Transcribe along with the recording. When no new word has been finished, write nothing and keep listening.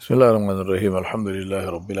Bismillahirrahmanirrahim. Alhamdulillahi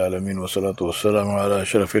Rabbil Alameen. Wassalatu wassalamu ala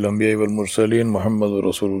ashrafil anbiya wal mursaleen. Muhammadur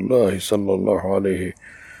Rasulullah sallallahu alayhi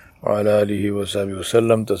wa ala alihi wa sahbihi wa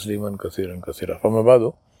sallam tasliman kathiran kathira. From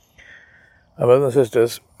abadu, my brothers and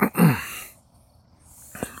sisters,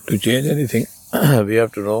 to change anything, we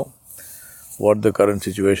have to know what the current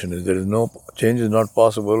situation is. Change is not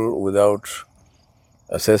possible without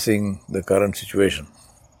assessing the current situation.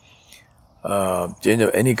 Change of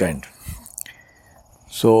any kind.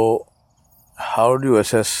 So, how do you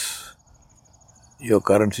assess your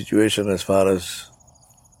current situation as far as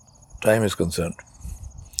time is concerned?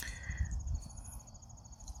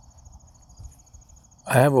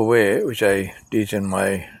 I have a way which I teach in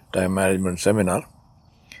my time management seminar,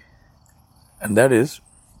 and that is,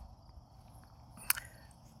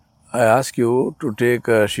 I ask you to take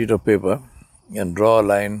a sheet of paper and draw a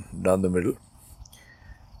line down the middle,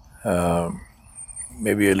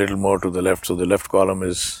 maybe a little more to the left, so the left column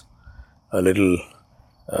is a little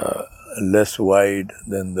less wide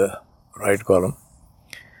than the right column.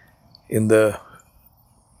 In the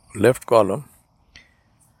left column,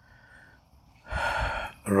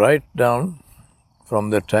 write down from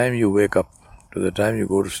the time you wake up to the time you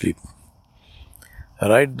go to sleep.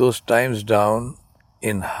 Write those times down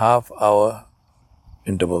in half-hour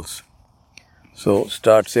intervals. So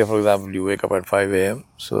start, say for example, you wake up at 5 a.m.,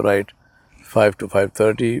 so write 5 to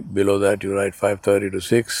 5:30, below that you write 5:30 to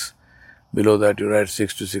 6, below that you write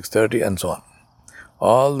 6 to 6:30, and so on.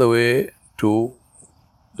 All the way to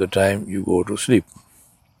the time you go to sleep.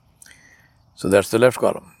 So that's the left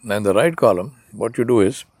column. Now in the right column, what you do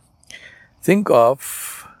is, think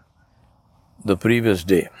of the previous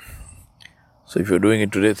day. So if you're doing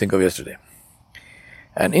it today, think of yesterday.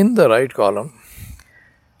 And in the right column,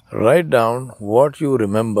 write down what you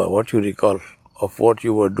remember, what you recall of what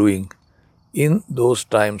you were doing in those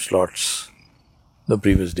time slots the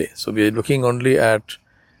previous day. So we are looking only at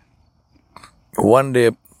one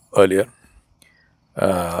day earlier.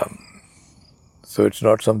 So it's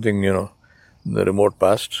not something, in the remote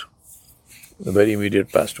past, the very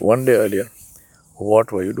immediate past. One day earlier,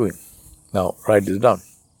 what were you doing? Now, write this down.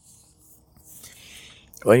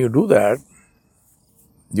 When you do that,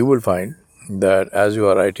 you will find that as you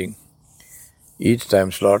are writing each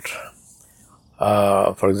time slot,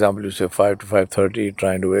 for example, you say 5 to 5:30,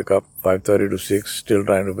 trying to wake up, 5:30 to 6, still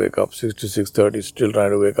trying to wake up, 6 to 6:30, still trying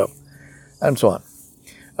to wake up, and so on.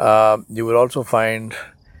 You will also find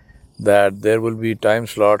that there will be time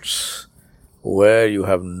slots where you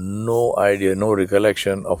have no idea, no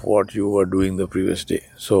recollection of what you were doing the previous day.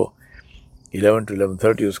 So, 11 to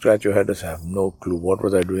 11:30, you scratch your head and say, I have no clue. What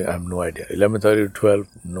was I doing? I have no idea. 11:30 to 12,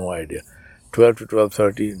 no idea. 12 to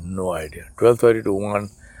 12:30, no idea. 12:30 to 1,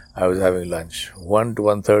 I was having lunch. 1 to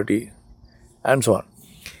 1:30, and so on.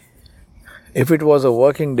 If it was a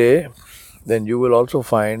working day, then you will also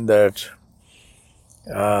find that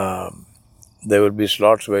there will be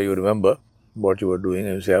slots where you remember what you were doing,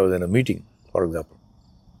 and you say, I was in a meeting, for example.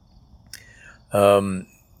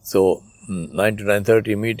 So 9 to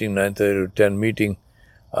 9:30 meeting, 9:30 to 10 meeting,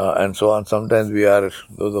 and so on. Sometimes we are,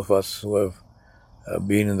 those of us who have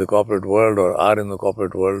been in the corporate world or are in the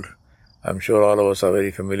corporate world, I'm sure all of us are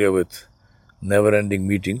very familiar with never-ending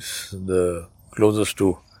meetings, the closest to,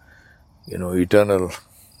 eternal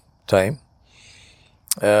time,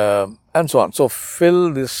 and so on. So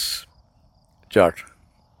fill this chart.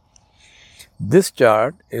 This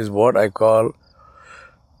chart is what I call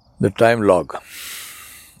the time log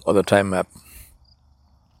or the time map.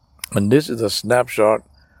 And this is a snapshot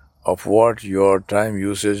of what your time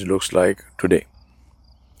usage looks like today.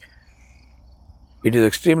 It is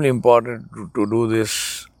extremely important to do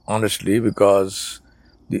this honestly, because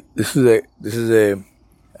this is a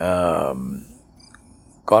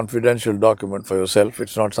confidential document for yourself.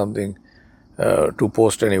 It's not something to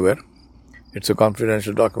post anywhere. It's a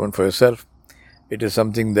confidential document for yourself. It is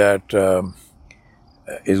something that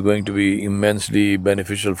is going to be immensely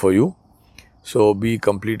beneficial for you. So be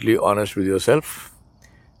completely honest with yourself.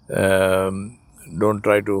 Don't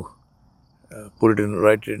try to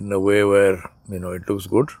write it in a way where it looks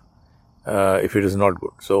good if it is not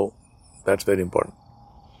good. So that's very important.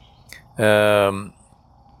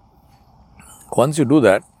 Once you do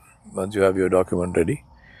that, once you have your document ready,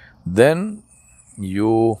 then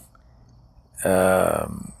you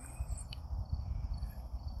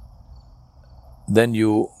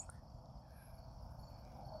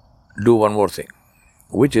do one more thing,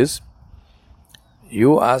 which is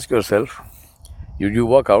you ask yourself, you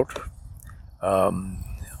work out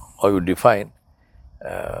or you define,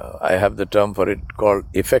 I have the term for it called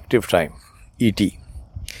effective time, ET.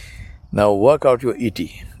 Now work out your ET.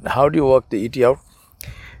 How do you work the ET out?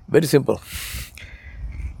 Very simple.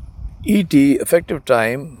 ET, effective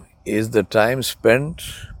time, is the time spent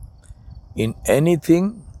in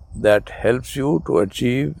anything that helps you to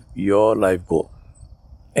achieve your life goal.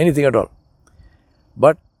 Anything at all.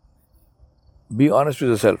 But be honest with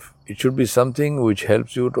yourself. It should be something which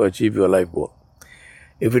helps you to achieve your life goal.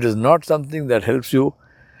 If it is not something that helps you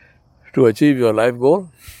to achieve your life goal,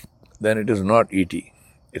 then it is not ET.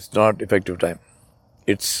 It's not effective time.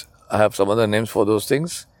 I have some other names for those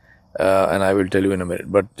things, and I will tell you in a minute.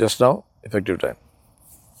 But just now, effective time.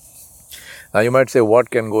 Now you might say, what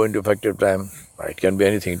can go into effective time? It can be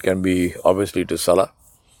anything. It can be, obviously, it is Salah,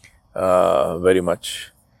 very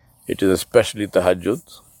much. It is especially Tahajjud.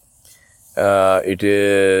 It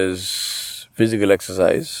is physical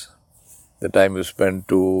exercise, the time you spend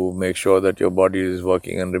to make sure that your body is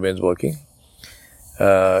working and remains working.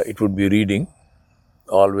 It would be reading,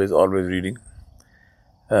 always reading.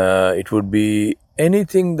 It would be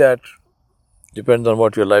anything that depends on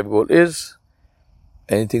what your life goal is,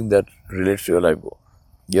 anything that relates to your life goal.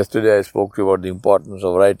 Yesterday I spoke to you about the importance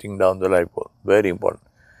of writing down the life goal. Very important.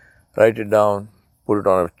 Write it down, put it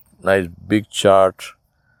on a nice big chart,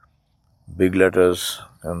 big letters,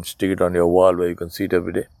 and stick it on your wall where you can see it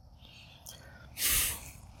every day.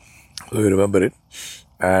 So you remember it.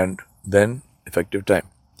 And then effective time.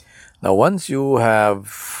 Now once you have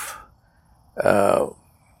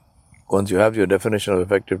your definition of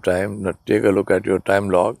effective time, now take a look at your time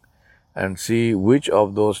log and see which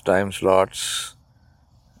of those time slots,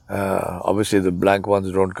 obviously the blank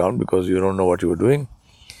ones don't count because you don't know what you were doing,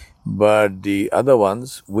 but the other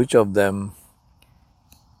ones, which of them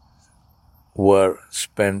were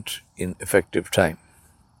spent in effective time,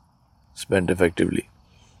 spent effectively.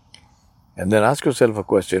 And then ask yourself a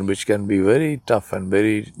question which can be very tough and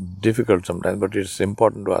very difficult sometimes, but it's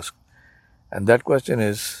important to ask. And that question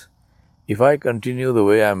is, if I continue the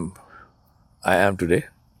way I am today,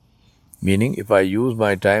 meaning if I use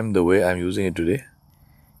my time the way I'm using it today,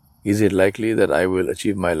 is it likely that I will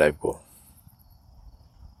achieve my life goal?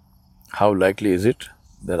 How likely is it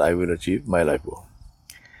that I will achieve my life goal?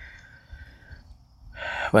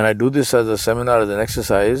 When I do this as a seminar, as an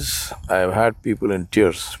exercise, I have had people in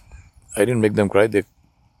tears. I didn't make them cry,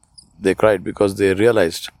 they cried because they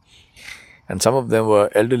realized, and some of them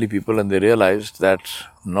were elderly people, and they realized that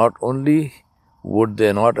not only would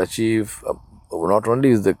they not achieve, not only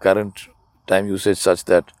is the current time usage such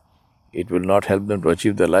that it will not help them to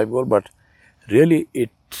achieve their life goal, but really it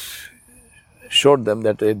showed them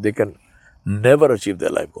that they can never achieve their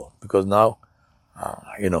life goal, because now,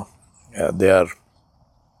 they are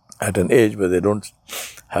at an age where they don't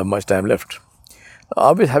have much time left.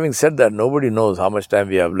 Obviously, having said that, nobody knows how much time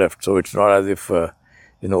we have left, so it's not as if,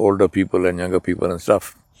 older people and younger people and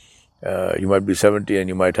stuff, you might be 70 and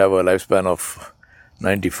you might have a lifespan of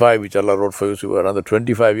 95, which Allah wrote for you, so another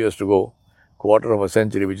 25 years to go, quarter of a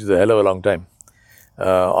century, which is a hell of a long time.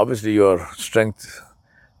 Obviously, your strength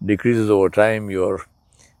decreases over time, your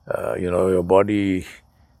body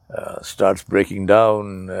starts breaking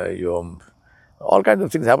down, all kinds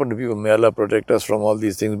of things happen to people. May Allah protect us from all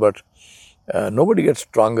these things, but nobody gets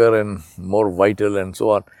stronger and more vital and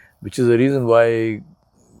so on, which is the reason why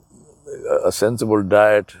a sensible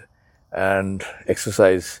diet and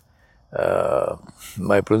exercise,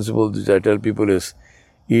 my principle which I tell people is,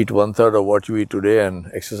 eat 1/3 of what you eat today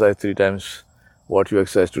and exercise 3 times what you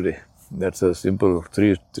exercise today. That's a simple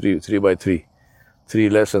 3 by 3. 3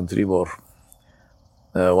 less and 3 more.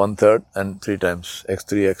 1/3 and 3 times, x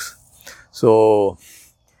 3x. So,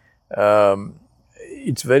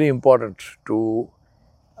 it's very important to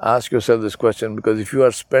ask yourself this question, because if you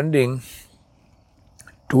are spending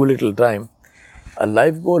too little time, a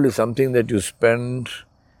life goal is something that you spend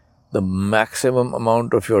the maximum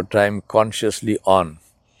amount of your time consciously on.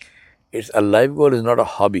 A life goal is not a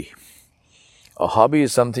hobby. A hobby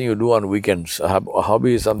is something you do on weekends. A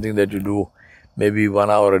hobby is something that you do maybe 1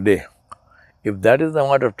 hour a day. If that is the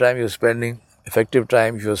amount of time you're spending, effective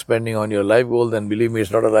time, if you're spending on your life goal, then believe me,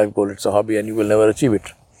 it's not a life goal, it's a hobby, and you will never achieve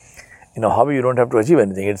it. In a hobby, you don't have to achieve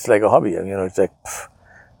anything. It's like a hobby. It's like,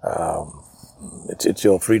 it's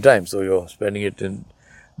your free time, so you're spending it in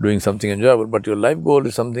doing something enjoyable. But your life goal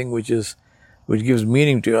is something which gives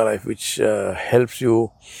meaning to your life, which helps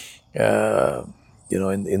you, in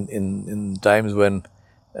times when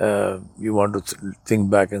you want to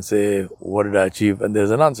think back and say, what did I achieve? And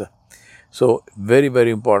there's an answer. So very,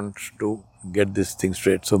 very important to get this thing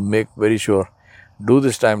straight. So make very sure, do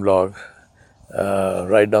this time log,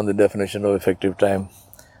 write down the definition of effective time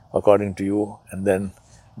according to you, and then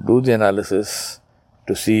do the analysis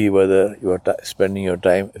to see whether you are spending your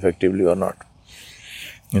time effectively or not.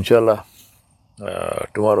 Inshallah,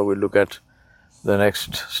 Tomorrow we'll look at the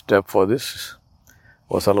next step for this.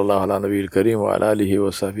 وصلى الله على نبي الكريم وعلى آله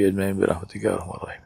وصحبه أجمعين برحمتك يا أرحم الراحمين.